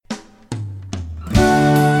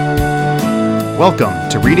Welcome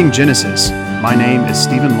to Reading Genesis. My name is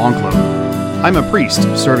Stephen Longclough. I'm a priest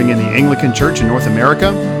serving in the Anglican Church in North America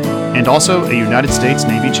and also a United States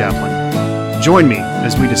Navy chaplain. Join me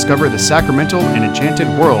as we discover the sacramental and enchanted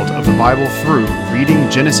world of the Bible through reading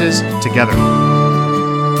Genesis together.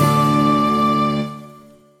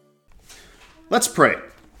 Let's pray.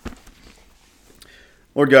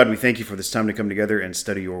 Lord God, we thank you for this time to come together and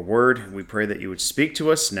study your word. We pray that you would speak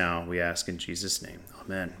to us now, we ask in Jesus' name.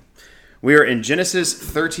 Amen. We are in Genesis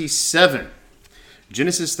 37.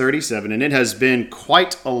 Genesis 37, and it has been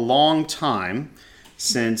quite a long time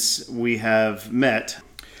since we have met.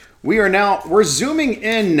 We're zooming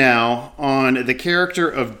in now on the character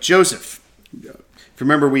of Joseph. If you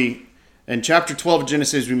remember, in chapter 12 of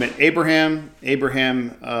Genesis, we met Abraham.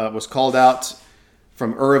 Abraham was called out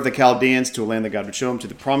from Ur of the Chaldeans to a land that God would show him, to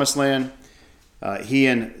the promised land. He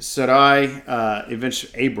and Sarai,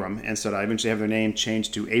 Abram and Sarai eventually have their name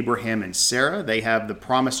changed to Abraham and Sarah. They have the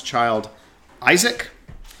promised child, Isaac.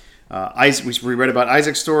 We read about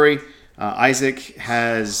Isaac's story. Isaac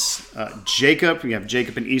has Jacob. We have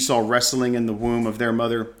Jacob and Esau wrestling in the womb of their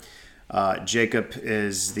mother. Jacob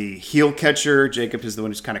is the heel catcher. Jacob is the one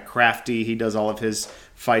who's kind of crafty. He does all of his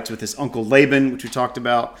fights with his uncle Laban, which we talked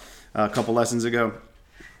about a couple lessons ago.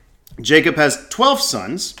 Jacob has 12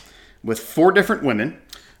 sons with 4 different women,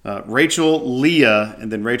 Rachel, Leah,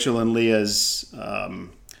 and then Rachel and Leah's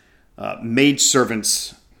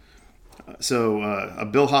maidservants. So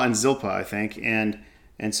Bilhah and Zilpah, I think, and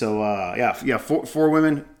so four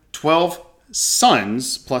women, 12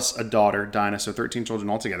 sons plus a daughter, Dinah, so 13 children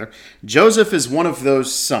altogether. Joseph is one of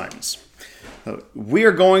those sons. We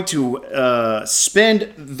are going to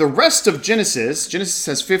spend the rest of Genesis. Genesis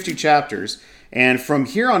has 50 chapters. And from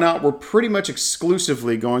here on out, we're pretty much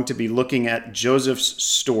exclusively going to be looking at Joseph's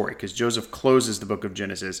story, because Joseph closes the book of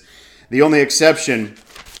Genesis. The only exception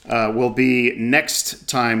will be next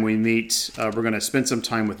time we meet. We're going to spend some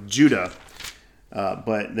time with Judah,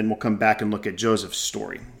 but then we'll come back and look at Joseph's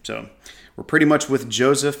story. So we're pretty much with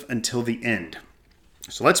Joseph until the end.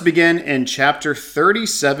 So let's begin in chapter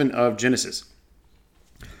 37 of Genesis.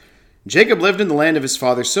 Jacob lived in the land of his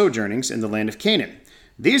father's sojournings in the land of Canaan.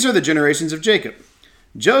 These are the generations of Jacob.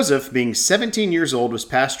 Joseph, being 17 years old, was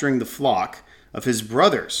pasturing the flock of his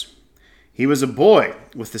brothers. He was a boy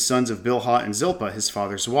with the sons of Bilhah and Zilpah, his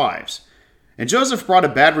father's wives. And Joseph brought a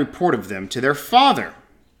bad report of them to their father.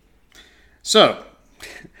 So,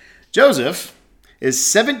 Joseph is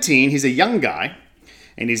 17. He's a young guy,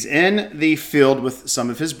 and he's in the field with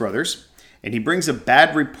some of his brothers, and he brings a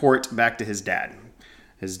bad report back to his dad.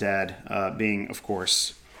 His dad being, of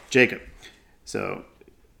course, Jacob. So,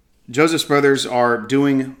 Joseph's brothers are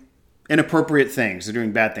doing inappropriate things. They're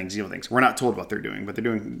doing bad things, evil things. We're not told what they're doing, but they're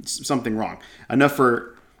doing something wrong. Enough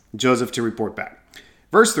for Joseph to report back.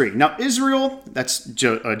 Verse 3. Now Israel, that's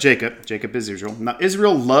Jacob. Jacob is Israel. Now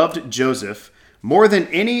Israel loved Joseph more than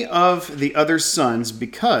any of the other sons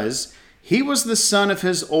because he was the son of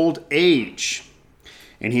his old age.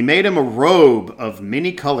 And he made him a robe of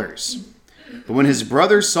many colors. But when his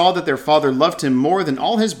brothers saw that their father loved him more than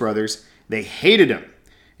all his brothers, they hated him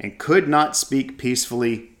and could not speak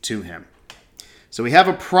peacefully to him. So we have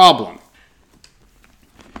a problem.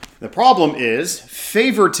 The problem is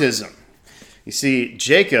favoritism. You see,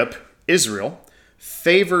 Jacob, Israel,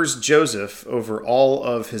 favors Joseph over all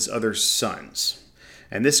of his other sons.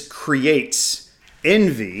 And this creates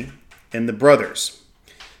envy in the brothers.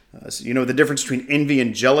 So you know what the difference between envy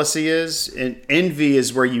and jealousy is? Envy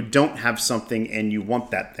is where you don't have something and you want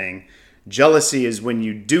that thing. Jealousy is when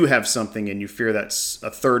you do have something and you fear that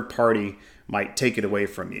a third party might take it away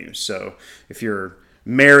from you. So if you're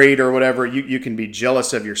married or whatever, you can be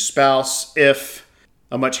jealous of your spouse if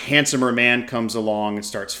a much handsomer man comes along and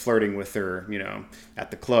starts flirting with her,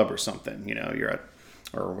 at the club or something, you're at,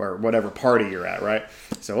 or whatever party you're at, right?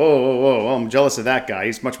 So, I'm jealous of that guy.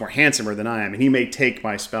 He's much more handsomer than I am, and he may take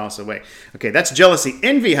my spouse away. Okay, that's jealousy.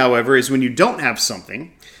 Envy, however, is when you don't have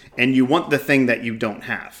something and you want the thing that you don't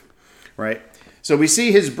have. Right? So we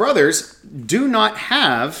see his brothers do not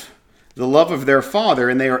have the love of their father,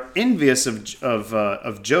 and they are envious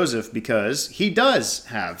of Joseph because he does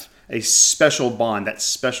have a special bond, that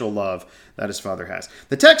special love that his father has.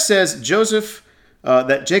 The text says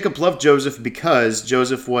that Jacob loved Joseph because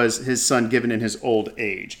Joseph was his son given in his old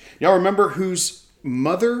age. Y'all remember whose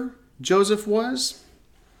mother Joseph was?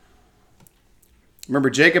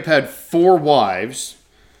 Remember, Jacob had 4 wives.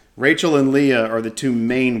 Rachel and Leah are the 2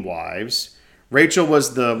 main wives. Rachel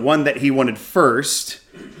was the one that he wanted first,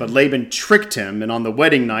 but Laban tricked him and on the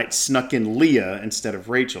wedding night snuck in Leah instead of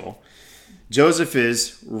Rachel. Joseph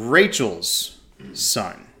is Rachel's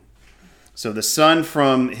son. So the son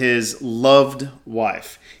from his loved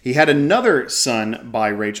wife. He had another son by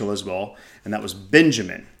Rachel as well, and that was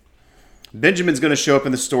Benjamin. Benjamin's going to show up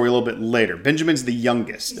in the story a little bit later. Benjamin's the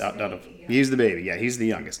youngest. He's the baby. Yeah, he's the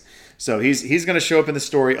youngest. So he's going to show up in the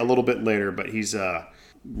story a little bit later, but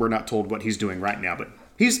we're not told what he's doing right now, but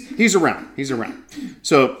he's around. He's around.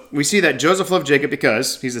 So we see that Joseph loved Jacob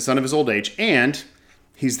because he's the son of his old age, and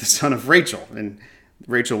he's the son of Rachel, and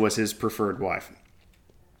Rachel was his preferred wife.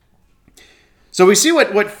 So we see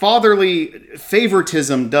what fatherly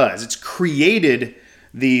favoritism does. It's created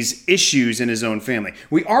these issues in his own family.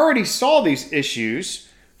 We already saw these issues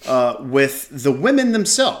with the women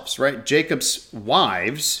themselves, right? Jacob's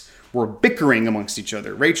wives were bickering amongst each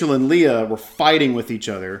other. Rachel and Leah were fighting with each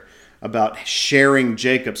other about sharing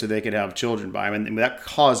Jacob so they could have children by him, and that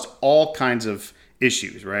caused all kinds of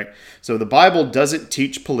issues, right? So the Bible doesn't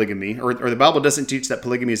teach polygamy, or the Bible doesn't teach that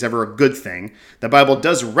polygamy is ever a good thing. The Bible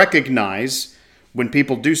does recognize when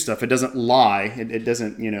people do stuff. It doesn't lie. It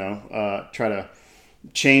doesn't, try to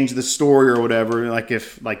change the story or whatever.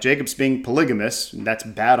 Like Jacob's being polygamous, that's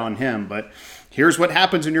bad on him. But here's what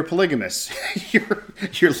happens when you're polygamous.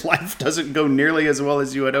 your life doesn't go nearly as well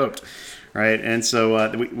as you had hoped, right? And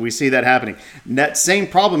so we see that happening. And that same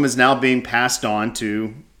problem is now being passed on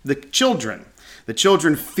to the children. The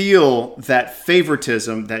children feel that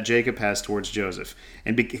favoritism that Jacob has towards Joseph.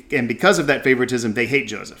 And because of that favoritism, they hate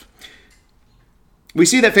Joseph. We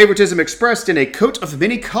see that favoritism expressed in a coat of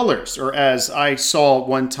many colors, or as I saw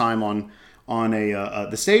one time on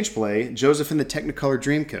the stage play, Joseph in the Technicolor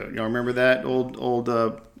Dreamcoat. Y'all remember that old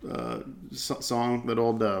song? That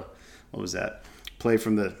old what was that? Play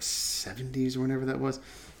from the 70s or whenever that was,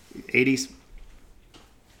 80s.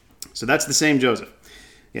 So that's the same Joseph.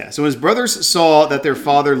 Yeah. So his brothers saw that their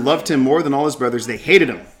father loved him more than all his brothers. They hated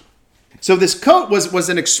him. So this coat was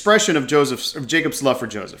an expression of Jacob's love for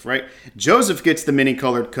Joseph, right? Joseph gets the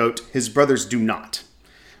many-colored coat. His brothers do not.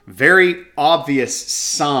 Very obvious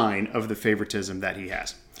sign of the favoritism that he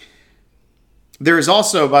has. There is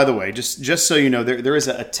also, by the way, just so you know, there is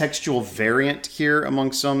a textual variant here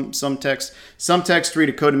among some texts. Some texts read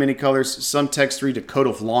a coat of many colors. Some texts read a coat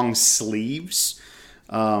of long sleeves.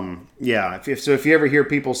 If you ever hear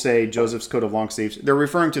people say Joseph's coat of long sleeves, they're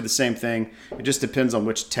referring to the same thing. It just depends on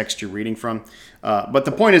which text you're reading from. But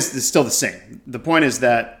the point is still the same. The point is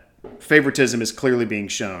that favoritism is clearly being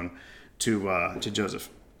shown to Joseph.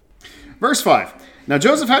 Verse 5. Now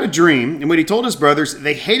Joseph had a dream, and when he told his brothers,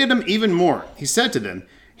 they hated him even more. He said to them,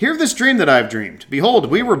 "Hear this dream that I have dreamed.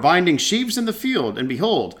 Behold, we were binding sheaves in the field, and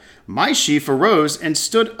behold, my sheaf arose and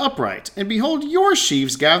stood upright, and behold, your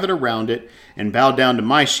sheaves gathered around it and bowed down to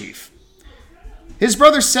my sheaf." His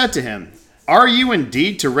brothers said to him, "Are you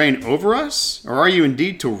indeed to reign over us, or are you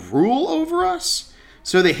indeed to rule over us?"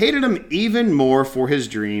 So they hated him even more for his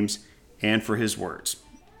dreams and for his words.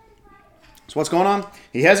 So what's going on?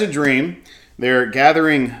 He has a dream. They're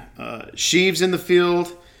gathering sheaves in the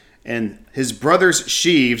field, and his brothers'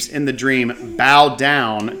 sheaves in the dream bow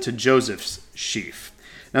down to Joseph's sheaf.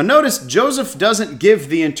 Now notice, Joseph doesn't give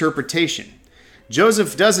the interpretation.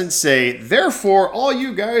 Joseph doesn't say, "Therefore, all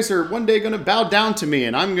you guys are one day going to bow down to me,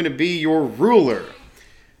 and I'm going to be your ruler."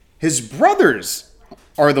 His brothers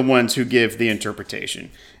are the ones who give the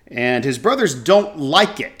interpretation, and his brothers don't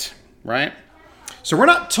like it, right? So we're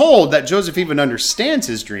not told that Joseph even understands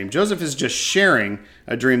his dream. Joseph is just sharing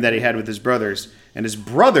a dream that he had with his brothers, and his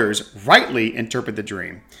brothers rightly interpret the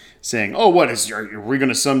dream, saying, "Oh, are we going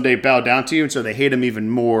to someday bow down to you?" And so they hate him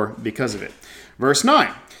even more because of it. Verse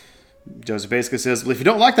 9. Joseph basically says, "Well, if you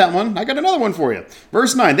don't like that one, I got another one for you."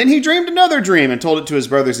 Verse 9, "Then he dreamed another dream and told it to his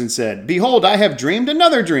brothers and said, 'Behold, I have dreamed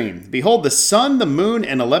another dream. Behold, the sun, the moon,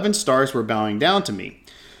 and 11 stars were bowing down to me.'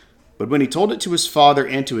 But when he told it to his father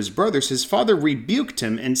and to his brothers, his father rebuked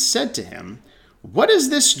him and said to him, 'What is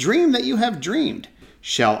this dream that you have dreamed?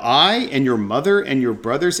 Shall I and your mother and your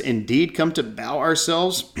brothers indeed come to bow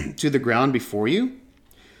ourselves to the ground before you?'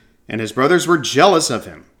 And his brothers were jealous of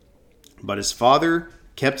him, but his father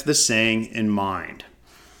kept the saying in mind."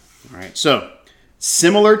 All right, so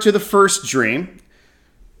similar to the first dream,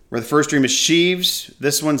 where the first dream is sheaves,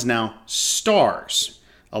 this one's now stars.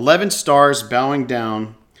 11 stars bowing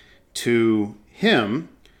down to him,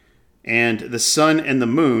 and the sun and the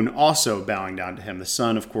moon also bowing down to him. The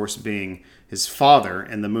sun, of course, being his father,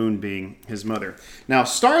 and the moon being his mother. Now,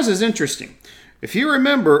 stars is interesting. If you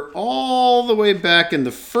remember all the way back in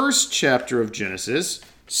the first chapter of Genesis,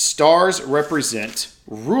 stars represent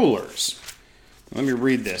rulers. Let me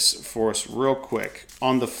read this for us real quick.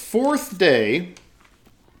 On the fourth day,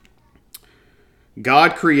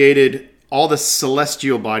 God created all the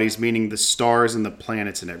celestial bodies, meaning the stars and the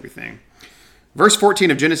planets and everything. Verse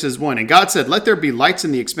 14 of Genesis 1, and God said, let there be lights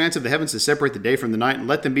in the expanse of the heavens to separate the day from the night, and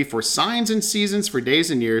let them be for signs and seasons, for days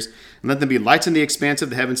and years, and let them be lights in the expanse of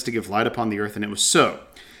the heavens to give light upon the earth. And it was so.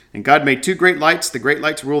 And God made two great lights, the great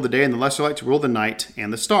light to rule the day, and the lesser light to rule the night,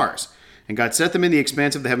 and the stars. And God set them in the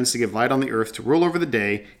expanse of the heavens to give light on the earth, to rule over the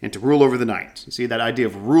day, and to rule over the night. You see that idea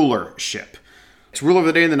of rulership. To rule over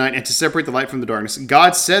the day and the night, and to separate the light from the darkness.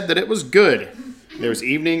 God said that it was good. There was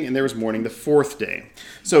evening and there was morning, the fourth day.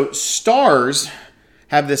 So stars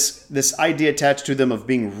have this idea attached to them of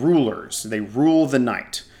being rulers. They rule the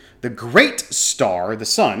night. The great star, the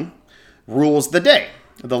sun, rules the day.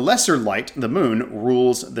 The lesser light, the moon,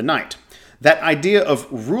 rules the night. That idea of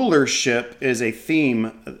rulership is a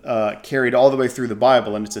theme carried all the way through the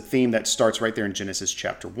Bible, and it's a theme that starts right there in Genesis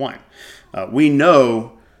chapter 1. We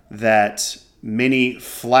know that many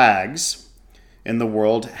flags in the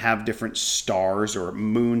world have different stars or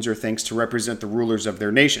moons or things to represent the rulers of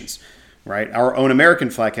their nations, right? Our own American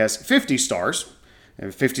flag has 50 stars,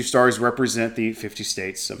 and 50 stars represent the 50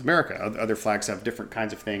 states of America. Other flags have different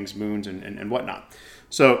kinds of things, moons and whatnot.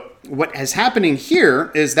 So what is happening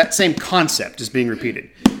here is that same concept is being repeated.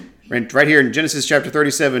 Right here in Genesis chapter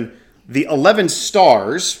 37, the 11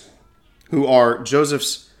 stars, who are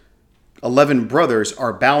Joseph's 11 brothers,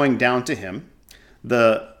 are bowing down to him.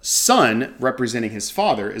 The sun, representing his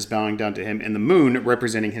father, is bowing down to him, and the moon,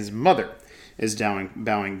 representing his mother, is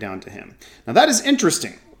bowing down to him. Now that is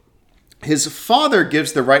interesting. His father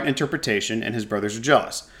gives the right interpretation, and his brothers are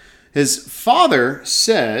jealous. His father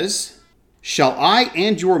says, shall I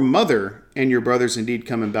and your mother and your brothers indeed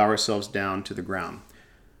come and bow ourselves down to the ground?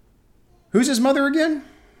 Who's his mother again?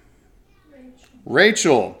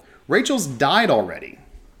 Rachel. Rachel's died already.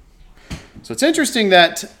 So it's interesting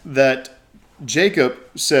that Jacob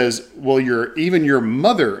says, well, even your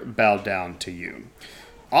mother bowed down to you.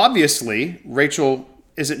 Obviously, Rachel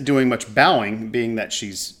isn't doing much bowing, being that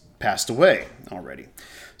she's passed away already.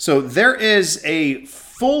 So there is a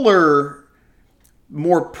fuller,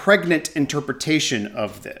 more pregnant interpretation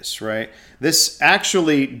of this, right? This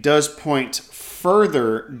actually does point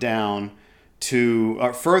further down the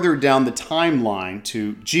timeline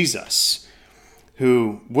to Jesus,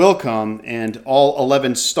 who will come, and all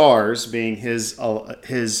 11 stars, being his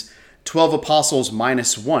 12 apostles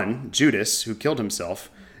minus one, Judas, who killed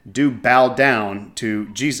himself, do bow down to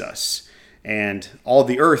Jesus. And all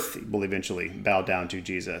the earth will eventually bow down to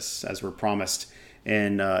Jesus, as we're promised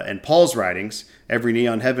in Paul's writings. Every knee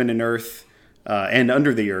on heaven and earth and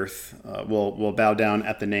under the earth will bow down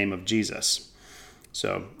at the name of Jesus.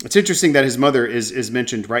 So it's interesting that his mother is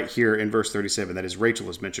mentioned right here in verse 37. That is, Rachel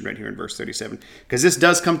is mentioned right here in verse 37. Because this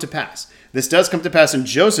does come to pass. This does come to pass in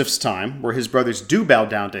Joseph's time, where his brothers do bow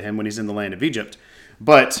down to him when he's in the land of Egypt.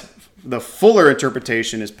 But the fuller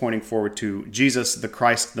interpretation is pointing forward to Jesus, the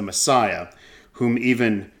Christ, the Messiah, whom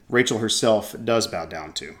even Rachel herself does bow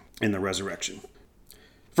down to in the resurrection.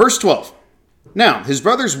 Verse 12. Now his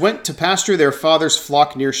brothers went to pasture their father's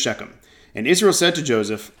flock near Shechem. And Israel said to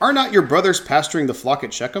Joseph, are not your brothers pasturing the flock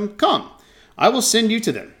at Shechem? Come, I will send you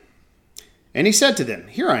to them. And he said to them,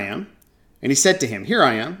 here I am. And he said to him, here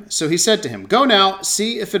I am. So he said to him, go now,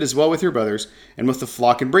 see if it is well with your brothers and with the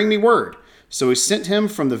flock, and bring me word. So he sent him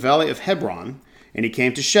from the valley of Hebron, and he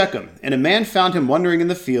came to Shechem. And a man found him wandering in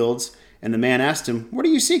the fields, and the man asked him, what are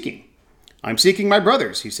you seeking? I'm seeking my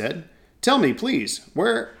brothers, he said. Tell me, please,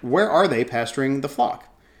 where are they pasturing the flock?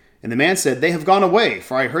 And the man said, they have gone away,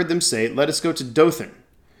 for I heard them say, let us go to Dothan.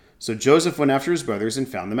 So Joseph went after his brothers and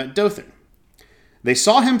found them at Dothan. They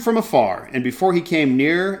saw him from afar, and before he came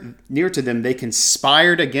near to them, they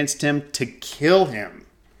conspired against him to kill him.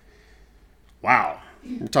 Wow.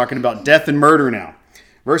 We're talking about death and murder now.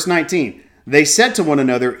 Verse 19. They said to one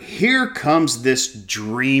another, here comes this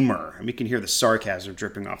dreamer. And we can hear the sarcasm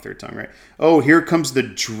dripping off their tongue, right? Oh, here comes the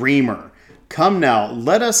dreamer. Come now,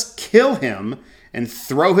 let us kill him and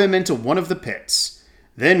throw him into one of the pits.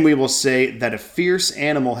 Then we will say that a fierce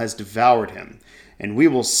animal has devoured him, and we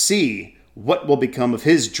will see what will become of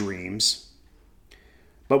his dreams.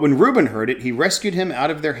 But when Reuben heard it, he rescued him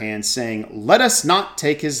out of their hands, saying, let us not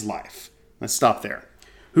take his life. Let's stop there.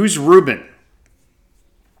 Who's Reuben?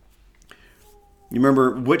 You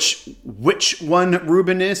remember which one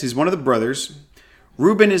Reuben is? He's one of the brothers.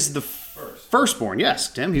 Reuben is the firstborn.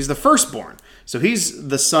 Yes, Tim, he's the firstborn. So he's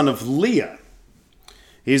the son of Leah.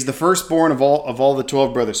 He's the firstborn of all the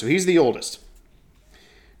 12 brothers. So he's the oldest.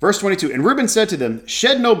 Verse 22, and Reuben said to them,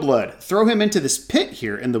 shed no blood. Throw him into this pit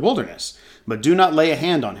here in the wilderness, but do not lay a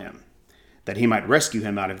hand on him, that he might rescue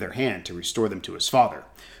him out of their hand to restore them to his father.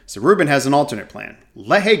 So Reuben has an alternate plan.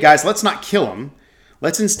 Hey guys, let's not kill him.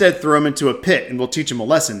 Let's instead throw him into a pit, and we'll teach him a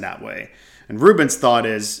lesson that way. And Reuben's thought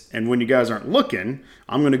is, and when you guys aren't looking,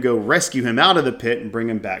 I'm going to go rescue him out of the pit and bring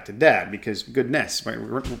him back to dad because, goodness, right,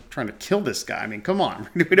 we're trying to kill this guy. I mean, come on.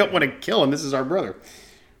 We don't want to kill him. This is our brother.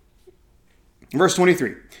 Verse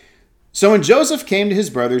 23. So when Joseph came to his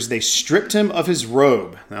brothers, they stripped him of his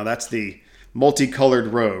robe. Now that's the multicolored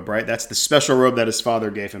robe, right? That's the special robe that his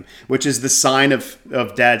father gave him, which is the sign of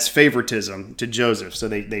dad's favoritism to Joseph. So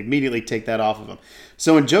they immediately take that off of him.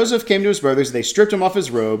 So when Joseph came to his brothers, they stripped him off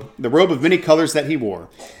his robe, the robe of many colors that he wore,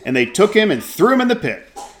 and they took him and threw him in the pit.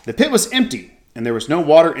 The pit was empty, and there was no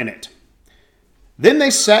water in it. Then they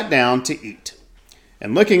sat down to eat.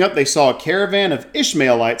 And looking up, they saw a caravan of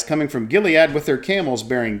Ishmaelites coming from Gilead with their camels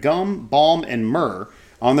bearing gum, balm, and myrrh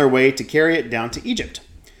on their way to carry it down to Egypt.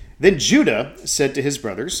 Then Judah said to his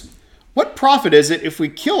brothers, "What profit is it if we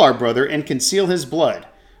kill our brother and conceal his blood?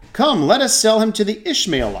 Come, let us sell him to the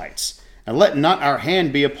Ishmaelites, and let not our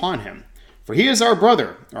hand be upon him. For he is our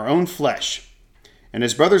brother, our own flesh." And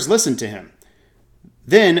his brothers listened to him.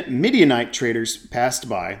 Then Midianite traders passed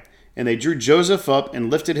by, and they drew Joseph up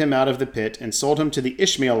and lifted him out of the pit and sold him to the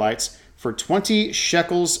Ishmaelites for 20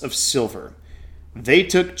 shekels of silver. They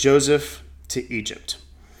took Joseph to Egypt.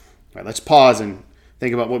 All right, let's pause and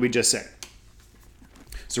think about what we just said.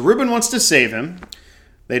 So Reuben wants to save him.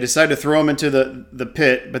 They decide to throw him into the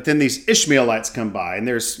pit, but then these Ishmaelites come by. And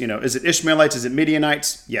there's, is it Ishmaelites? Is it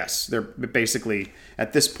Midianites? Yes, they're basically,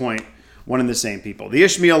 at this point, one and the same people. The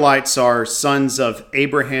Ishmaelites are sons of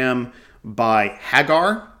Abraham by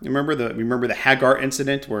Hagar. Remember the Hagar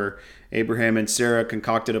incident where Abraham and Sarah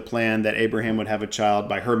concocted a plan that Abraham would have a child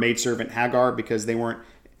by her maidservant Hagar because they weren't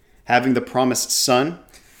having the promised son?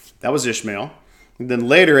 That was Ishmael. And then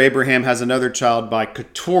later, Abraham has another child by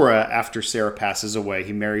Keturah after Sarah passes away.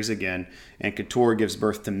 He marries again, and Keturah gives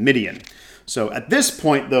birth to Midian. So at this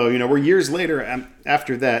point, though, we're years later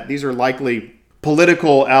after that. These are likely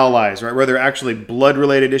political allies, right? Whether actually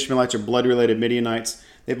blood-related Ishmaelites or blood-related Midianites,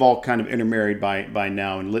 they've all kind of intermarried by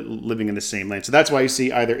now and living in the same land. So that's why you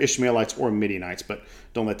see either Ishmaelites or Midianites, but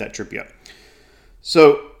don't let that trip you up.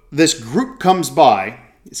 So this group comes by,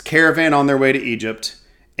 this caravan on their way to Egypt,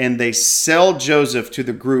 and they sell Joseph to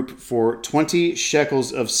the group for 20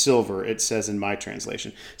 shekels of silver, it says in my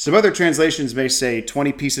translation. Some other translations may say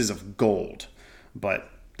 20 pieces of gold, but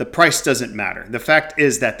the price doesn't matter. The fact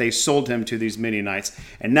is that they sold him to these Midianites,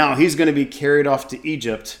 and now he's going to be carried off to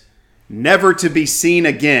Egypt, never to be seen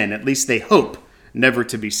again. At least they hope never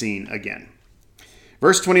to be seen again.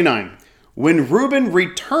 Verse 29, when Reuben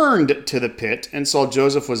returned to the pit and saw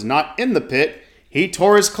Joseph was not in the pit, he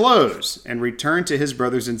tore his clothes and returned to his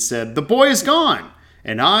brothers and said, "The boy is gone,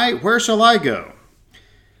 and where shall I go?"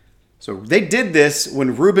 So they did this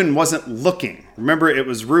when Reuben wasn't looking. Remember, it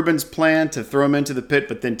was Reuben's plan to throw him into the pit,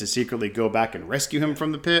 but then to secretly go back and rescue him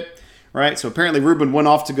from the pit, right? So apparently Reuben went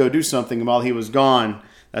off to go do something, and while he was gone,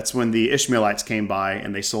 that's when the Ishmaelites came by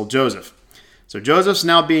and they sold Joseph. So Joseph's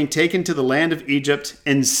now being taken to the land of Egypt,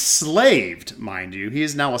 enslaved, mind you. He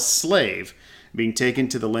is now a slave being taken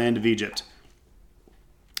to the land of Egypt.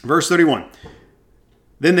 Verse 31,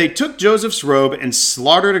 then they took Joseph's robe and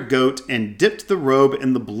slaughtered a goat and dipped the robe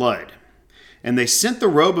in the blood. And they sent the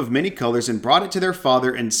robe of many colors and brought it to their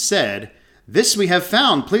father and said, "This we have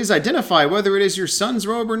found. Please identify whether it is your son's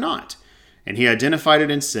robe or not." And he identified it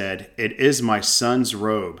and said, "It is my son's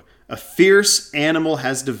robe. A fierce animal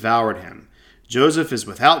has devoured him. Joseph is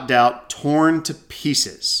without doubt torn to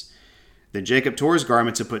pieces." Then Jacob tore his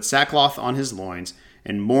garments and put sackcloth on his loins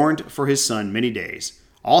and mourned for his son many days.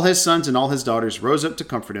 All his sons and all his daughters rose up to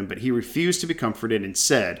comfort him, but he refused to be comforted and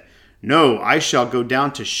said, "No, I shall go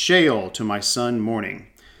down to Sheol to my son mourning."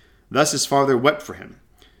 Thus his father wept for him.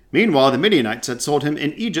 Meanwhile, the Midianites had sold him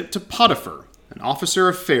in Egypt to Potiphar, an officer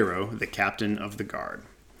of Pharaoh, the captain of the guard.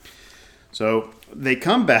 So they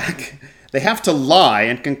come back. They have to lie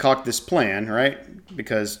and concoct this plan, right?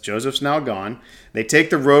 Because Joseph's now gone. They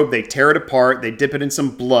take the robe, they tear it apart, they dip it in some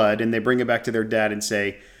blood, and they bring it back to their dad and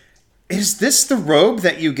say, "Is this the robe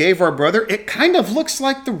that you gave our brother? It kind of looks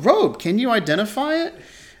like the robe. Can you identify it?"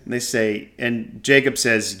 And they say, and Jacob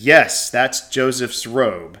says, "Yes, that's Joseph's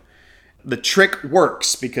robe." The trick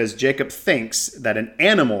works because Jacob thinks that an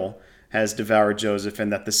animal has devoured Joseph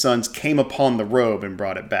and that the sons came upon the robe and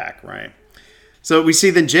brought it back, right? So we see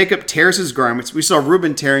then Jacob tears his garments. We saw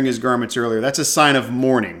Reuben tearing his garments earlier. That's a sign of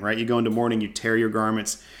mourning, right? You go into mourning, you tear your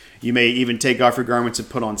garments. You may even take off your garments and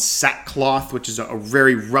put on sackcloth, which is a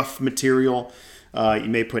very rough material. You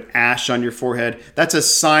may put ash on your forehead. That's a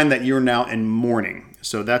sign that you're now in mourning.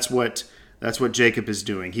 So that's what Jacob is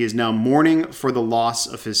doing. He is now mourning for the loss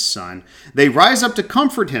of his son. They rise up to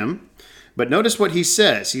comfort him, but notice what he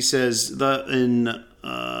says. He says in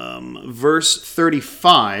verse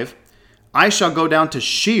 35, I shall go down to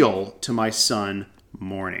Sheol to my son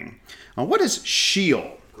mourning. Now, what is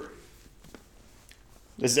Sheol?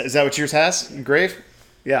 Is that what yours has? Grave?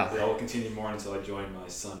 Yeah. I will continue mourning until I join my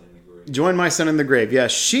son in the grave. Join my son in the grave. Yeah,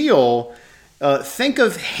 Sheol, think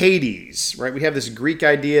of Hades, right? We have this Greek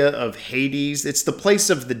idea of Hades. It's the place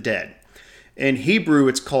of the dead. In Hebrew,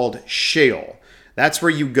 it's called Sheol. That's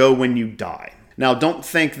where you go when you die. Now, don't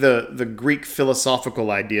think the Greek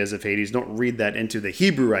philosophical ideas of Hades, don't read that into the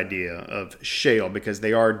Hebrew idea of Sheol, because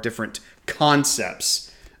they are different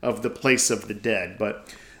concepts of the place of the dead.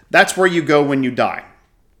 But that's where you go when you die.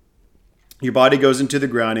 Your body goes into the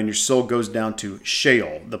ground and your soul goes down to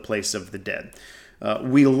Sheol, the place of the dead.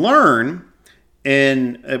 We learn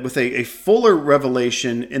with a fuller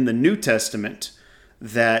revelation in the New Testament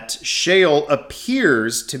that Sheol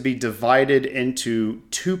appears to be divided into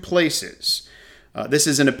two places. This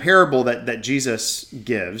is in a parable that Jesus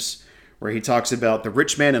gives, where he talks about the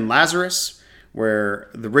rich man and Lazarus, where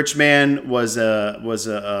the rich man was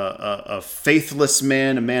a faithless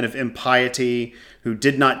man, a man of impiety, who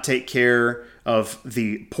did not take care of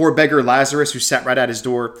the poor beggar Lazarus, who sat right at his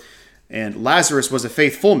door. And Lazarus was a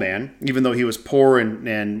faithful man, even though he was poor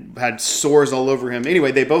and had sores all over him.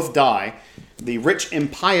 Anyway, they both die. The rich,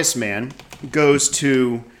 impious man goes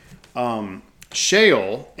to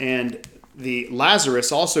Sheol, and the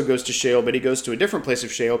Lazarus also goes to Sheol, but he goes to a different place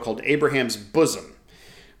of Sheol called Abraham's bosom,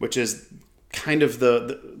 which is kind of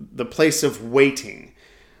the place of waiting.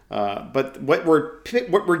 But what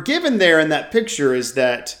we're given there in that picture is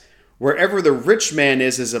that wherever the rich man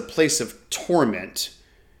is a place of torment,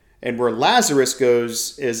 and where Lazarus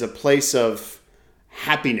goes is a place of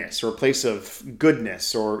happiness or a place of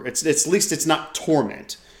goodness, or at least it's not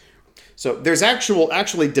torment. So there's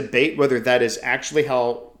actually debate whether that is actually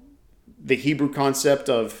how the Hebrew concept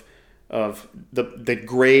of the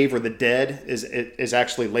grave or the dead is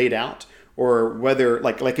actually laid out, or whether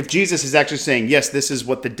like if Jesus is actually saying, yes, this is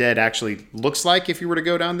what the dead actually looks like if you were to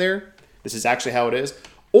go down there. This is actually how it is.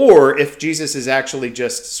 Or if Jesus is actually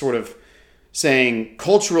just sort of saying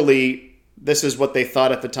culturally, this is what they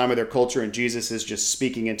thought at the time of their culture, and Jesus is just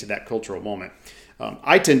speaking into that cultural moment.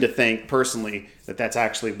 I tend to think personally that that's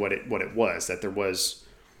actually what it was, that there was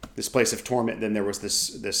this place of torment, then there was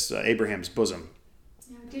this Abraham's bosom.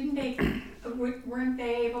 Weren't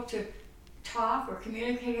they able to talk or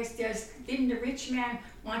communicate? Didn't the rich man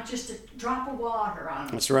want just a drop of water on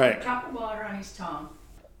him? That's right. A drop of water on his tongue.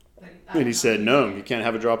 And he said, no, you can't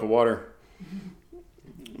have a drop of water.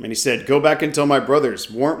 And he said, go back and tell my brothers,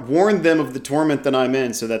 warn them of the torment that I'm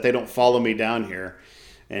in so that they don't follow me down here.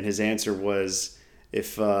 And his answer was,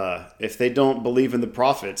 if they don't believe in the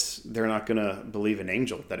prophets, they're not going to believe an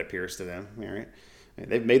angel that appears to them. Right?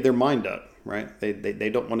 They've made their mind up, right? They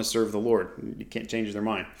don't want to serve the Lord. You can't change their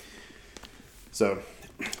mind. So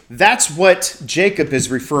that's what Jacob is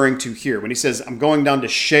referring to here. When he says, I'm going down to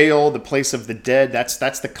Sheol, the place of the dead, that's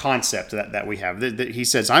the concept that we have. He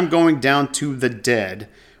says, I'm going down to the dead,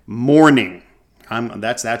 mourning.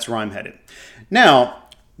 That's where I'm headed. Now,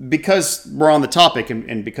 because we're on the topic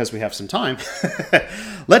and because we have some time,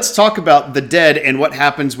 let's talk about the dead and what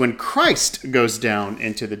happens when Christ goes down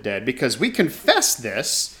into the dead, because we confess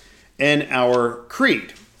this in our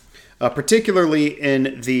creed. Particularly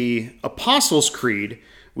in the Apostles' Creed,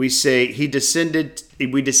 we say he descended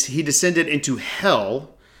into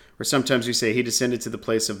hell, or sometimes we say he descended to the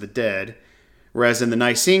place of the dead. Whereas in the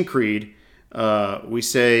Nicene Creed, we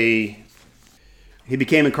say he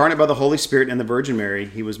became incarnate by the Holy Spirit and the Virgin Mary.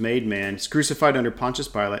 He was made man, crucified under Pontius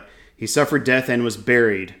Pilate. He suffered death and was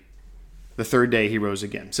buried. The third day he rose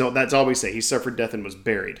again. So that's all we say. He suffered death and was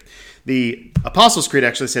buried. The Apostles' Creed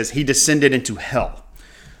actually says he descended into hell.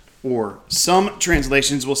 Or some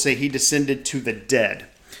translations will say he descended to the dead.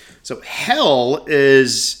 So hell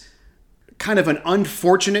is kind of an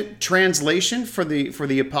unfortunate translation for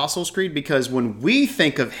the Apostles' Creed, because when we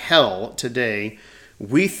think of hell today,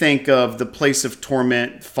 we think of the place of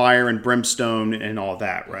torment, fire and brimstone and all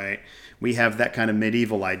that, right? We have that kind of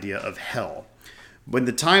medieval idea of hell. When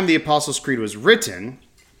the time the Apostles' Creed was written,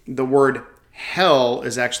 the word hell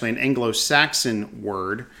is actually an Anglo-Saxon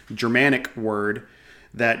word, Germanic word,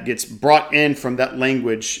 that gets brought in from that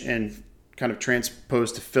language and kind of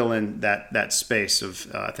transposed to fill in that space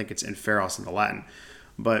of, I think it's inferos in the Latin.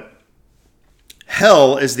 But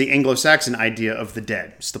hell is the Anglo-Saxon idea of the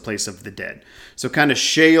dead. It's the place of the dead. So kind of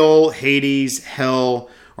Sheol, Hades, hell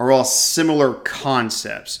are all similar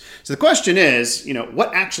concepts. So the question is,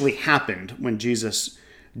 what actually happened when Jesus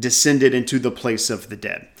descended into the place of the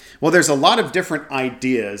dead? Well, there's a lot of different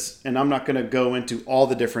ideas, and I'm not going to go into all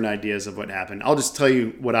the different ideas of what happened. I'll just tell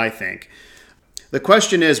you what I think. The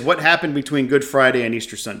question is, what happened between Good Friday and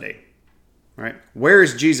Easter Sunday? All right. Where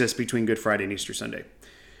is Jesus between Good Friday and Easter Sunday?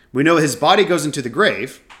 We know his body goes into the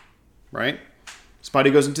grave, right? His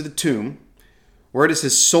body goes into the tomb. Where does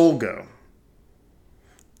his soul go?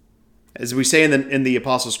 As we say in the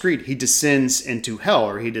Apostles' Creed, he descends into hell,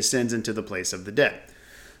 or he descends into the place of the dead.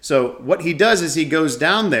 So what he does is he goes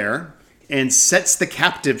down there and sets the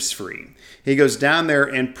captives free. He goes down there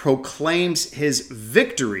and proclaims his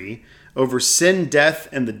victory over sin, death,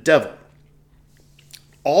 and the devil.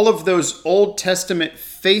 All of those Old Testament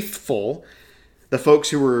faithful, the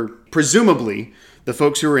folks who were presumably the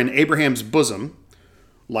folks who were in Abraham's bosom,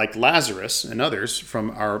 like Lazarus and others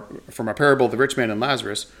from our parable of the rich man and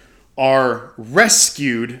Lazarus, are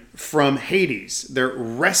rescued from Hades. They're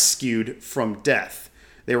rescued from death.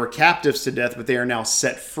 They were captives to death, but they are now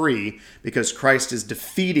set free because Christ is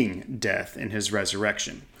defeating death in his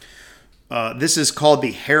resurrection. This is called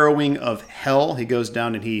the harrowing of hell. He goes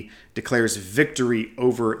down and he declares victory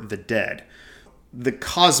over the dead. The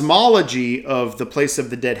cosmology of the place of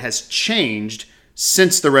the dead has changed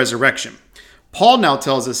since the resurrection. Paul now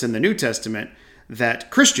tells us in the New Testament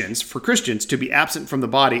that for Christians, to be absent from the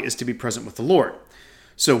body is to be present with the Lord.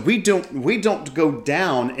 So we don't go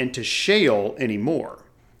down into Sheol anymore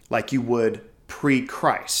like you would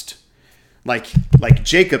pre-Christ. Like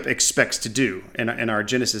Jacob expects to do in our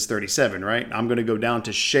Genesis 37, right? I'm going to go down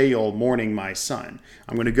to Sheol mourning my son.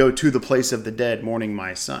 I'm going to go to the place of the dead mourning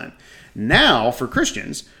my son. Now, for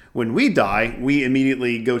Christians, when we die, we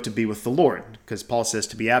immediately go to be with the Lord, because Paul says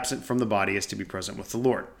to be absent from the body is to be present with the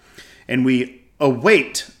Lord. And we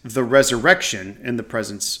await the resurrection in the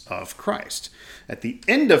presence of Christ. At the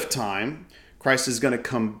end of time, Christ is going to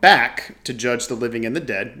come back to judge the living and the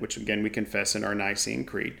dead, which again we confess in our Nicene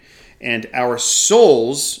Creed. And our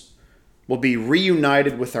souls will be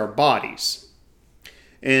reunited with our bodies.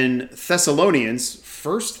 In Thessalonians,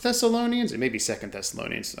 1 Thessalonians, it may be 2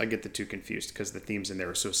 Thessalonians. I get the two confused because the themes in there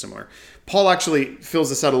are so similar. Paul actually fills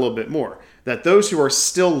this out a little bit more. That those who are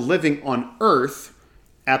still living on earth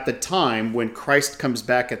at the time when Christ comes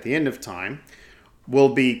back at the end of time will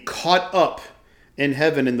be caught up in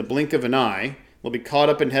heaven in the blink of an eye. Will be caught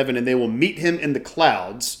up in heaven and they will meet him in the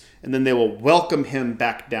clouds, and then they will welcome him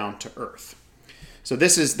back down to earth. So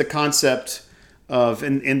this is the concept of,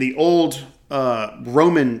 in the old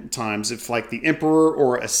Roman times, if like the emperor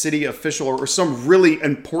or a city official or some really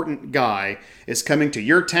important guy is coming to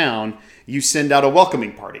your town, you send out a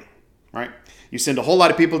welcoming party, right? You send a whole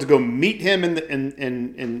lot of people to go meet him in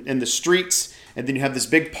the streets, and then you have this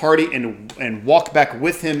big party and walk back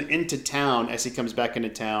with him into town as he comes back into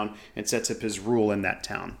town and sets up his rule in that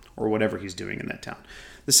town or whatever he's doing in that town.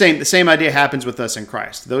 The same idea happens with us in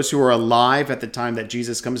Christ. Those who are alive at the time that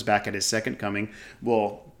Jesus comes back at his second coming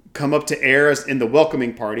will come up to air in the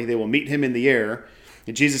welcoming party. They will meet him in the air,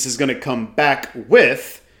 and Jesus is going to come back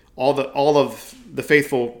with all of the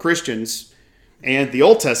faithful Christians and the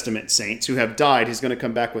Old Testament saints who have died. He's going to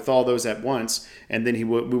come back with all those at once, and then we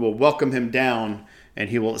will welcome him down, and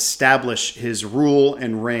he will establish his rule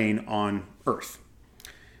and reign on earth.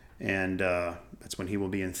 And that's when he will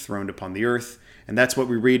be enthroned upon the earth. And that's what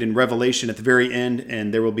we read in Revelation at the very end.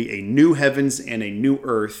 And there will be a new heavens and a new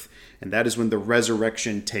earth. And that is when the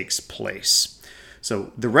resurrection takes place.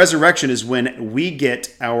 So the resurrection is when we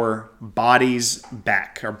get our bodies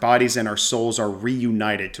back. Our bodies and our souls are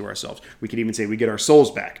reunited to ourselves. We could even say we get our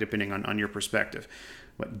souls back, depending on your perspective.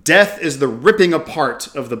 But death is the ripping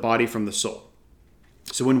apart of the body from the soul.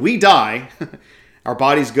 So when we die, our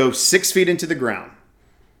bodies go 6 feet into the ground.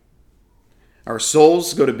 Our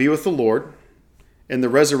souls go to be with the Lord. In the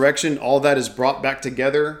resurrection, all that is brought back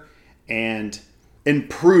together and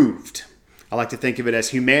improved. I like to think of it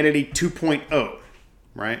as humanity 2.0,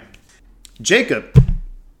 right? Jacob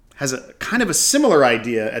has a kind of a similar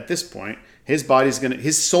idea at this point. His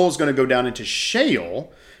soul's going to go down into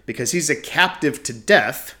Sheol because he's a captive to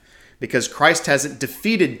death, because Christ hasn't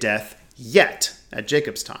defeated death yet at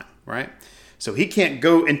Jacob's time, right? So he can't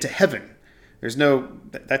go into heaven.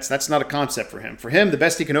 That's not a concept for him. For him, the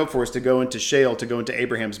best he can hope for is to go into Sheol, to go into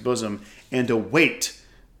Abraham's bosom, and await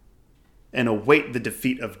the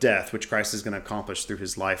defeat of death, which Christ is going to accomplish through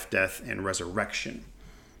his life, death, and resurrection.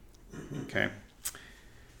 Okay.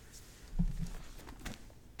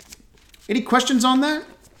 Any questions on that?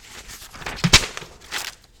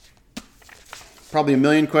 Probably a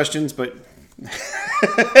million questions, but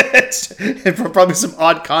probably some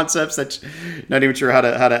odd concepts that you're not even sure how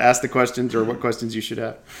to ask the questions or what questions you should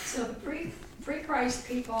have. So the pre-Christ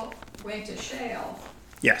people went to Sheol.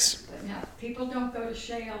 Yes. But now people don't go to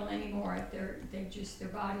Sheol anymore. Their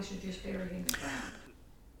bodies are just buried in the ground.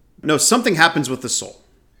 No, something happens with the soul.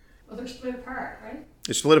 Well, they're split apart, right?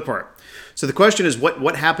 It's split apart. So the question is,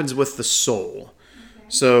 what happens with the soul? Okay.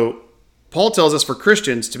 So Paul tells us for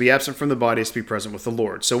Christians to be absent from the body is to be present with the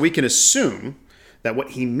Lord. So we can assume that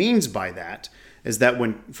what he means by that is that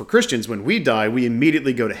for Christians, when we die, we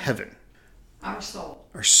immediately go to heaven. Our soul.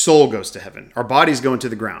 Our soul goes to heaven. Our bodies go into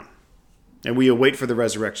the ground. And we await for the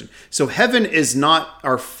resurrection. So heaven is not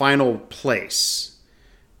our final place.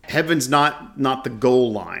 Heaven's not the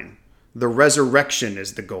goal line. The resurrection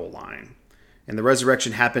is the goal line. And the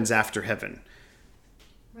resurrection happens after heaven.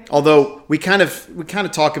 Right. Although we kind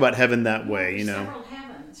of talk about heaven that way, you know. Several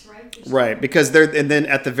heavens, right? Right, because and then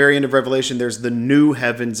at the very end of Revelation, there's the new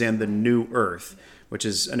heavens and the new earth, which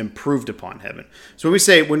is an improved upon heaven. So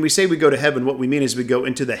when we say we go to heaven, what we mean is we go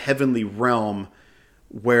into the heavenly realm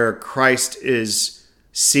where Christ is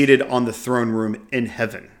seated on the throne room in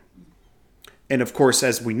heaven. And of course,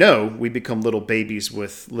 as we know, we become little babies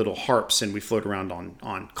with little harps and we float around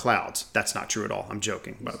on clouds. That's not true at all. I'm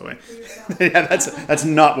joking, by the way. Yeah, that's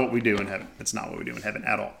not what we do in heaven. That's not what we do in heaven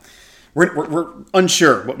at all. We're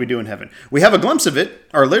unsure what we do in heaven. We have a glimpse of it.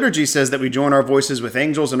 Our liturgy says that we join our voices with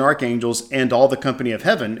angels and archangels and all the company of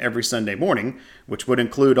heaven every Sunday morning, which would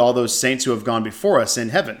include all those saints who have gone before us in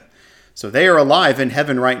heaven. So they are alive in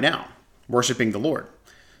heaven right now, worshiping the Lord.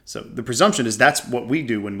 So the presumption is that's what we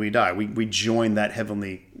do when we die. We join that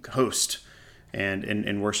heavenly host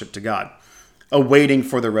and worship to God, awaiting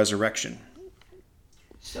for the resurrection.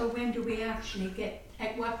 So when do we actually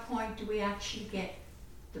at what point do we actually get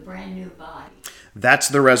the brand new body? That's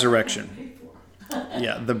the resurrection.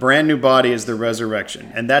 Yeah, the brand new body is the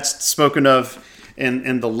resurrection. And that's spoken of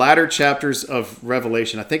in the latter chapters of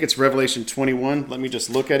Revelation. I think it's Revelation 21. Let me just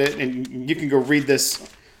look at it. And you can go read this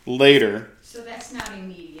later. So that's not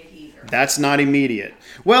immediate either. That's not immediate.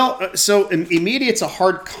 Well, so immediate's a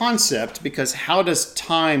hard concept because how does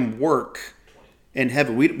time work in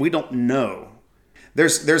heaven? We don't know.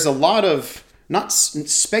 There's a lot of, not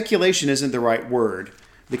speculation isn't the right word,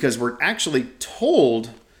 because we're actually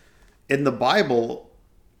told in the Bible,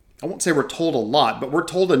 I won't say we're told a lot, but we're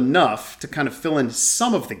told enough to kind of fill in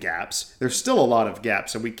some of the gaps. There's still a lot of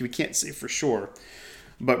gaps, so we can't say for sure.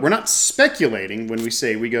 But we're not speculating when we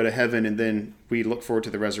say we go to heaven and then we look forward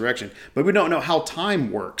to the resurrection. But we don't know how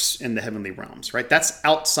time works in the heavenly realms, right? That's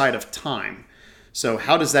outside of time. So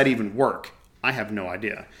how does that even work? I have no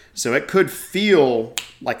idea. So it could feel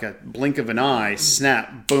like a blink of an eye,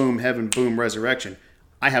 snap, boom, heaven, boom, resurrection.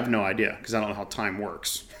 I have no idea because I don't know how time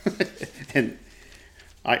works. And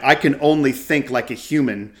I can only think like a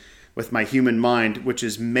human with my human mind, which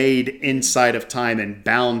is made inside of time and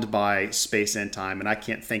bound by space and time. And I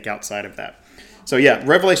can't think outside of that. So yeah,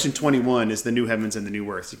 Revelation 21 is the new heavens and the new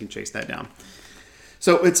earth. You can chase that down.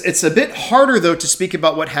 So it's a bit harder, though, to speak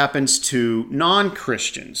about what happens to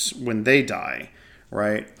non-Christians when they die,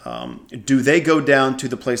 right? Do they go down to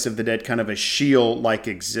the place of the dead, kind of a Sheol-like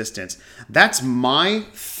existence? That's my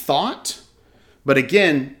thought. But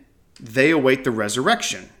again, they await the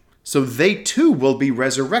resurrection. So they too will be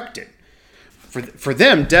resurrected. For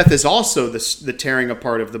them, death is also the tearing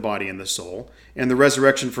apart of the body and the soul. And the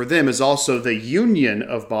resurrection for them is also the union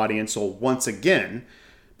of body and soul once again.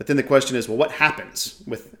 But then the question is, well, what happens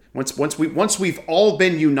with once we've all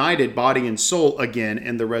been united, body and soul again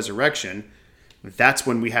in the resurrection? That's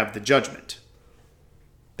when we have the judgment.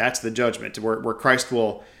 That's the judgment where Christ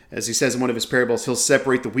will, as he says in one of his parables, he'll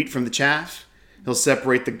separate the wheat from the chaff. He'll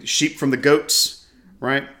separate the sheep from the goats,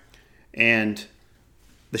 right? And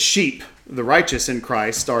the sheep, the righteous in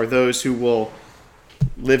Christ, are those who will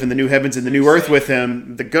live in the new heavens and the new earth with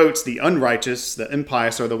him. The goats, the unrighteous, the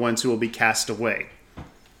impious, are the ones who will be cast away.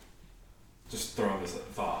 Just throwing this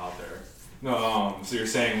thought out there. No, so you're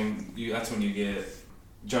saying that's when you get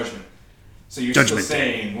judgment. So you're Judgment still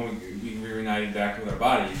saying when we reunited back with our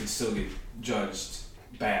body, you could still get judged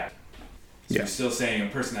bad. So Yeah. you're still saying a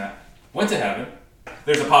person that went to heaven,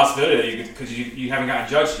 there's a possibility that you could, because you haven't gotten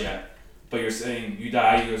judged yet, but you're saying you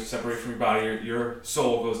die, you go separate from your body, your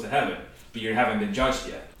soul goes to heaven, but you haven't been judged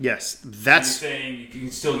yet. Yes, that's... So you're saying you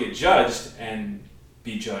can still get judged and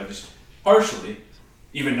be judged harshly,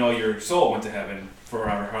 even though your soul went to heaven for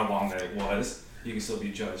how long that it was. You can still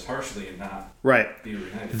be judged harshly and not right. be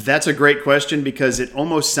reunited. That's a great question because it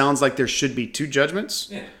almost sounds like there should be two judgments,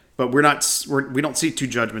 Yeah. but we don't see two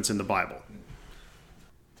judgments in the Bible.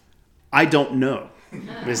 I don't know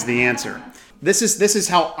is the answer. This is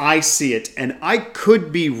how I see it, and I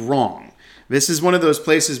could be wrong. This is one of those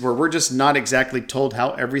places where we're just not exactly told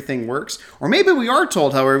how everything works. Or maybe we are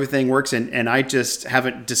told how everything works and I just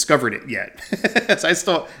haven't discovered it yet. So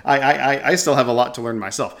I still have a lot to learn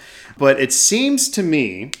myself. But it seems to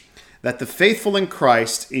me that the faithful in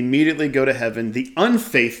Christ immediately go to heaven. The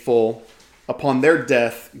unfaithful upon their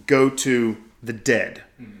death, go to the dead.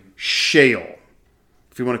 Sheol,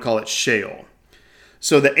 if you want to call it Sheol.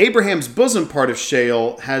 So the Abraham's bosom part of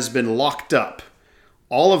Sheol has been locked up.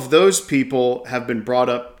 All of those people have been brought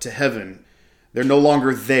up to heaven. They're no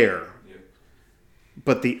longer there.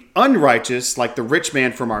 But the unrighteous, like the rich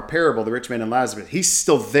man from our parable, the rich man and Lazarus, he's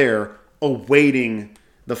still there awaiting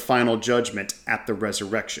the final judgment at the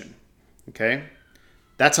resurrection. Okay?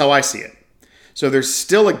 That's how I see it. So there's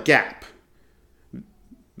still a gap.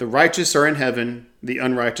 The righteous are in heaven. The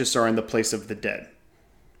unrighteous are in the place of the dead.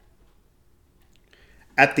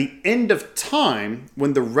 At the end of time,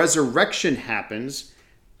 when the resurrection happens,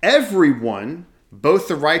 everyone, both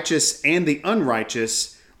the righteous and the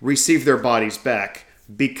unrighteous, receive their bodies back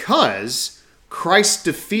because Christ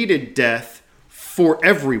defeated death for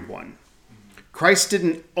everyone. Christ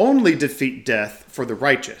didn't only defeat death for the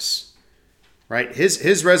righteous, right?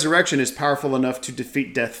 His resurrection is powerful enough to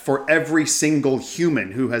defeat death for every single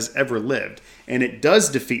human who has ever lived. And it does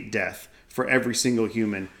defeat death for every single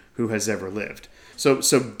human who has ever lived.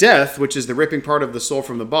 So death, which is the ripping part of the soul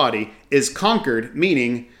from the body, is conquered,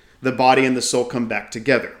 meaning the body and the soul come back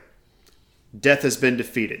together. Death has been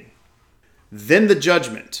defeated. Then the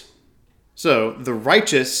judgment. So the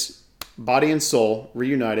righteous, body and soul,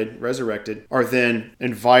 reunited, resurrected, are then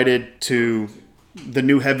invited to the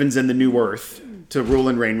new heavens and the new earth to rule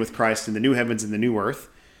and reign with Christ in the new heavens and the new earth.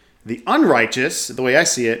 The unrighteous, the way I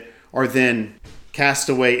see it, are then cast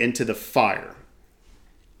away into the fire.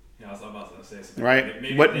 Yeah, I was about to say something. Right?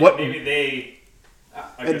 Maybe they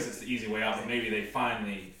I guess it's the easy way out, but maybe they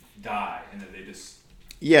finally die and then they just...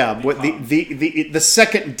 Yeah, what the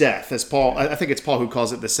second death, as Paul, I think it's Paul who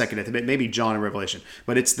calls it the second death. Maybe John in Revelation,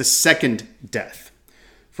 but it's the second death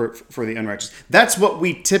for the unrighteous. That's what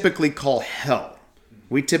we typically call hell.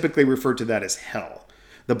 We typically refer to that as hell.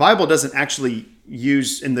 The Bible doesn't actually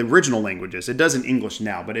use, in the original languages, it does in English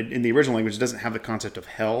now, but in the original language, it doesn't have the concept of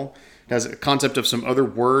hell. It has a concept of some other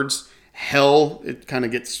words. Hell, it kind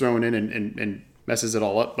of gets thrown in and messes it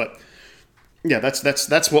all up. But yeah,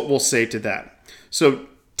 that's what we'll say to that. So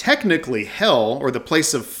technically, hell, or the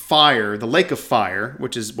place of fire, the lake of fire,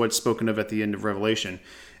 which is what's spoken of at the end of Revelation,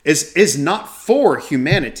 is not for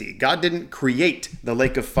humanity. God didn't create the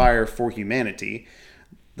lake of fire for humanity.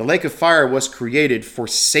 The lake of fire was created for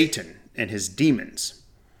Satan and his demons.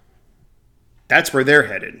 That's where they're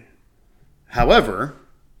headed. However,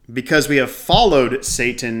 because we have followed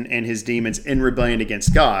Satan and his demons in rebellion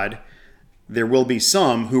against God, there will be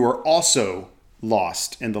some who are also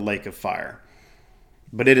lost in the lake of fire.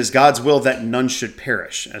 But it is God's will that none should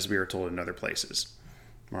perish, as we are told in other places.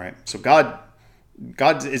 All right. So God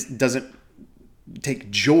doesn't take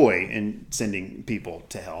joy in sending people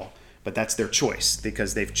to hell, but that's their choice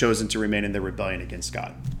because they've chosen to remain in their rebellion against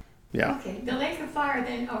God. Yeah. Okay. The lake of fire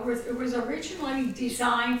then it was originally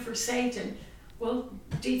designed for Satan. Well,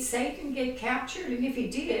 did Satan get captured? And if he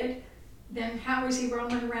did, then how is he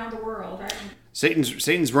roaming around the world?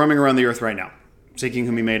 Satan's roaming around the earth right now, seeking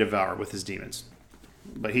whom he may devour with his demons.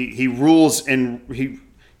 But he rules and he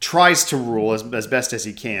tries to rule as best as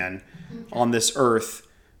he can on this earth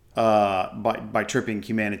by tripping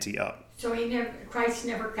humanity up. So Christ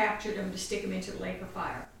never captured him to stick him into the lake of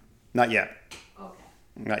fire? Not yet. Okay.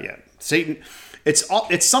 Not yet. Satan,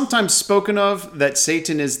 it's sometimes spoken of that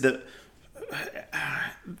Satan is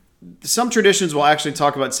some traditions will actually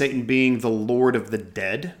talk about Satan being the Lord of the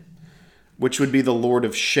dead, which would be the Lord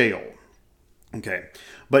of Sheol. Okay.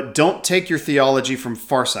 But don't take your theology from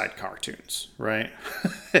Far Side cartoons, right?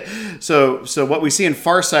 So what we see in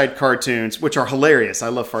Far Side cartoons, which are hilarious, I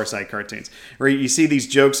love Far Side cartoons, where you see these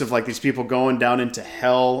jokes of like these people going down into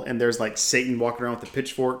hell, and there's like Satan walking around with a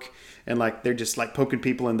pitchfork, and like they're just like poking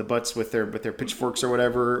people in the butts with their pitchforks or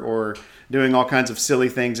whatever, or doing all kinds of silly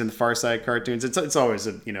things in the Far Side cartoons. It's always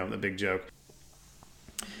a big joke.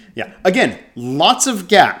 Yeah. Again, lots of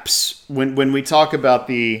gaps when we talk about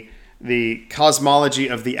the cosmology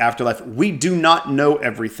of the afterlife. We do not know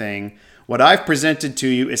everything. What I've presented to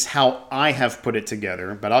you is how I have put it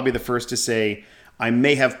together, but I'll be the first to say I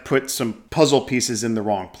may have put some puzzle pieces in the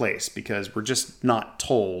wrong place because we're just not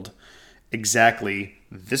told exactly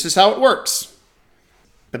this is how it works.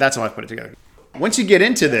 But that's how I've put it together. Once you get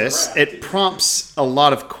into this, it prompts a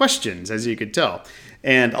lot of questions, as you can tell,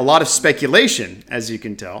 and a lot of speculation, as you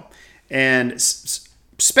can tell. And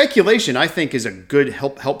speculation, I think, is a good,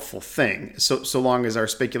 helpful thing, so long as our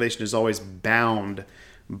speculation is always bound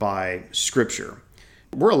by Scripture.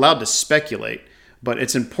 We're allowed to speculate, but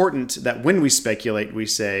it's important that when we speculate, we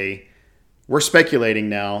say, We're speculating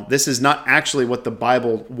now. This is not actually what the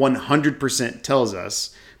Bible 100% tells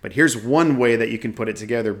us, but here's one way that you can put it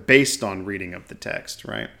together based on reading of the text,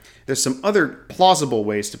 right? There's some other plausible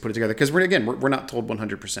ways to put it together because we're not told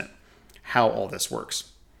 100% how all this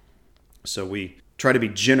works. So we try to be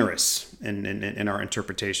generous in our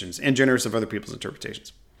interpretations and generous of other people's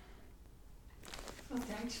interpretations. Well,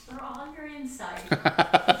 thanks for all your insight.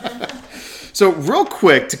 So real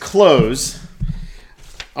quick to close,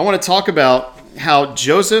 I want to talk about how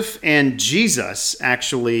Joseph and Jesus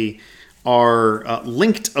actually are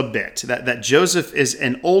linked a bit. That Joseph is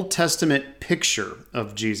an Old Testament picture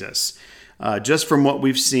of Jesus, just from what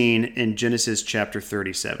we've seen in Genesis chapter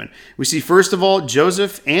 37. We see, first of all,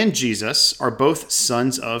 Joseph and Jesus are both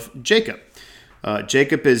sons of Jacob.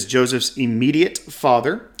 Jacob is Joseph's immediate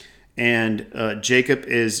father, and Jacob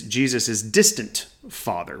is Jesus' distant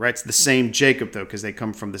father, right? It's the same Jacob, though, because they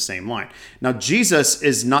come from the same line. Now, Jesus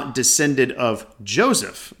is not descended of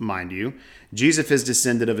Joseph, mind you. Jesus is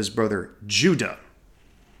descended of his brother Judah.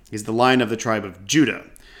 He's the line of the tribe of Judah,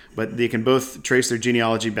 but they can both trace their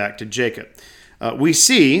genealogy back to Jacob. We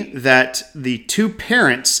see that the two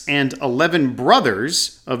parents and 11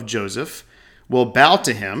 brothers of Joseph will bow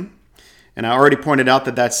to him. And I already pointed out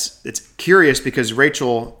that it's curious because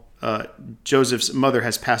Rachel, Joseph's mother,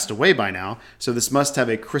 has passed away by now. So this must have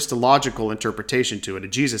a Christological interpretation to it, a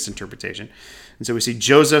Jesus interpretation. And so we see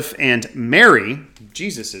Joseph and Mary,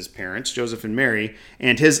 Jesus' parents, Joseph and Mary,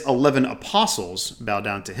 and his 11 apostles bow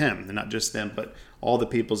down to him. And not just them, but all the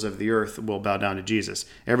peoples of the earth will bow down to Jesus.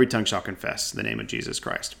 Every tongue shall confess the name of Jesus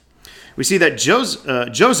Christ. We see that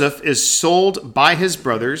Joseph is sold by his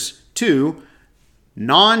brothers to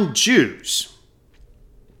non-Jews.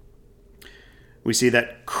 We see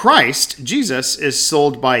that Christ, Jesus, is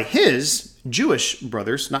sold by his Jewish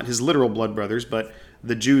brothers, not his literal blood brothers, but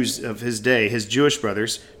the Jews of his day, his Jewish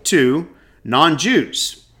brothers, to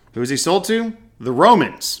non-Jews. Who is he sold to? The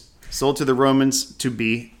Romans. Sold to the Romans to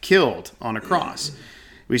be killed on a cross.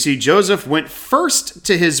 We see Joseph went first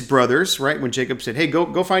to his brothers, right? When Jacob said, hey,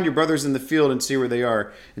 go find your brothers in the field and see where they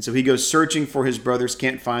are. And so he goes searching for his brothers,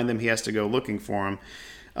 can't find them. He has to go looking for them.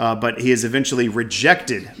 But he is eventually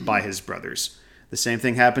rejected by his brothers. The same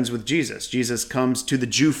thing happens with Jesus. Jesus comes to the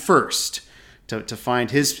Jew first to find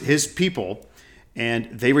his people, and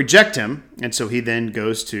they reject him. And so he then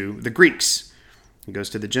goes to the Greeks. He goes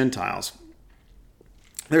to the Gentiles.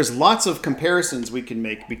 There's lots of comparisons we can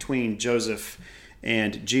make between Joseph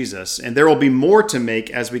and Jesus, and there will be more to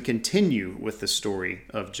make as we continue with the story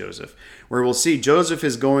of Joseph, where we'll see Joseph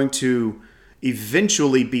is going to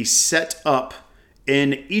eventually be set up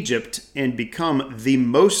in Egypt and become the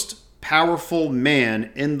most powerful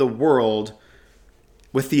man in the world,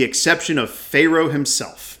 with the exception of Pharaoh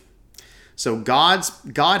himself. So God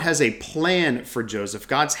has a plan for Joseph.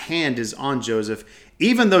 God's hand is on Joseph,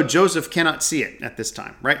 even though Joseph cannot see it at this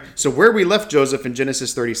time, right? So where we left Joseph in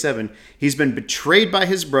Genesis 37, he's been betrayed by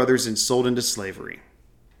his brothers and sold into slavery.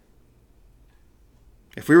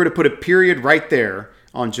 If we were to put a period right there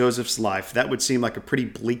on Joseph's life, that would seem like a pretty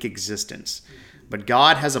bleak existence. But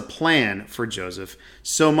God has a plan for Joseph,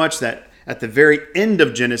 so much that at the very end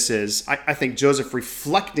of Genesis, I think Joseph,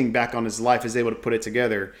 reflecting back on his life, is able to put it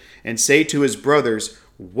together and say to his brothers,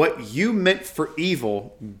 what you meant for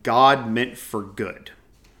evil, God meant for good.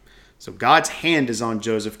 So God's hand is on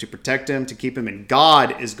Joseph to protect him, to keep him, and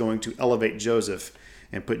God is going to elevate Joseph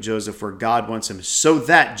and put Joseph where God wants him, so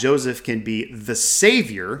that Joseph can be the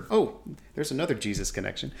savior. Oh, there's another Jesus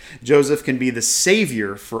connection. Joseph can be the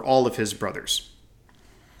savior for all of his brothers.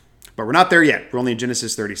 But we're not there yet. We're only in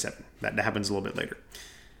Genesis 37. That happens a little bit later.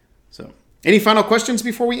 So, any final questions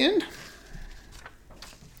before we end?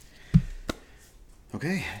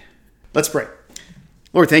 Okay, let's pray.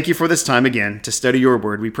 Lord, thank you for this time again to study your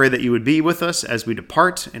word. We pray that you would be with us as we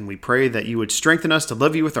depart, and we pray that you would strengthen us to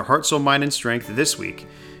love you with our heart, soul, mind, and strength this week,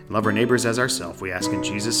 and love our neighbors as ourselves. We ask in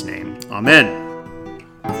Jesus' name. Amen.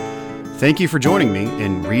 Thank you for joining me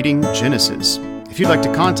in Reading Genesis. If you'd like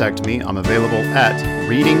to contact me, I'm available at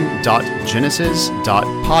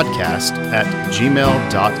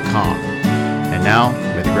reading.genesis.podcast@gmail.com. And now,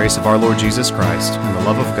 may the grace of our Lord Jesus Christ and the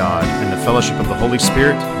love of God and the fellowship of the Holy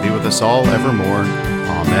Spirit be with us all evermore.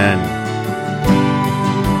 Amen.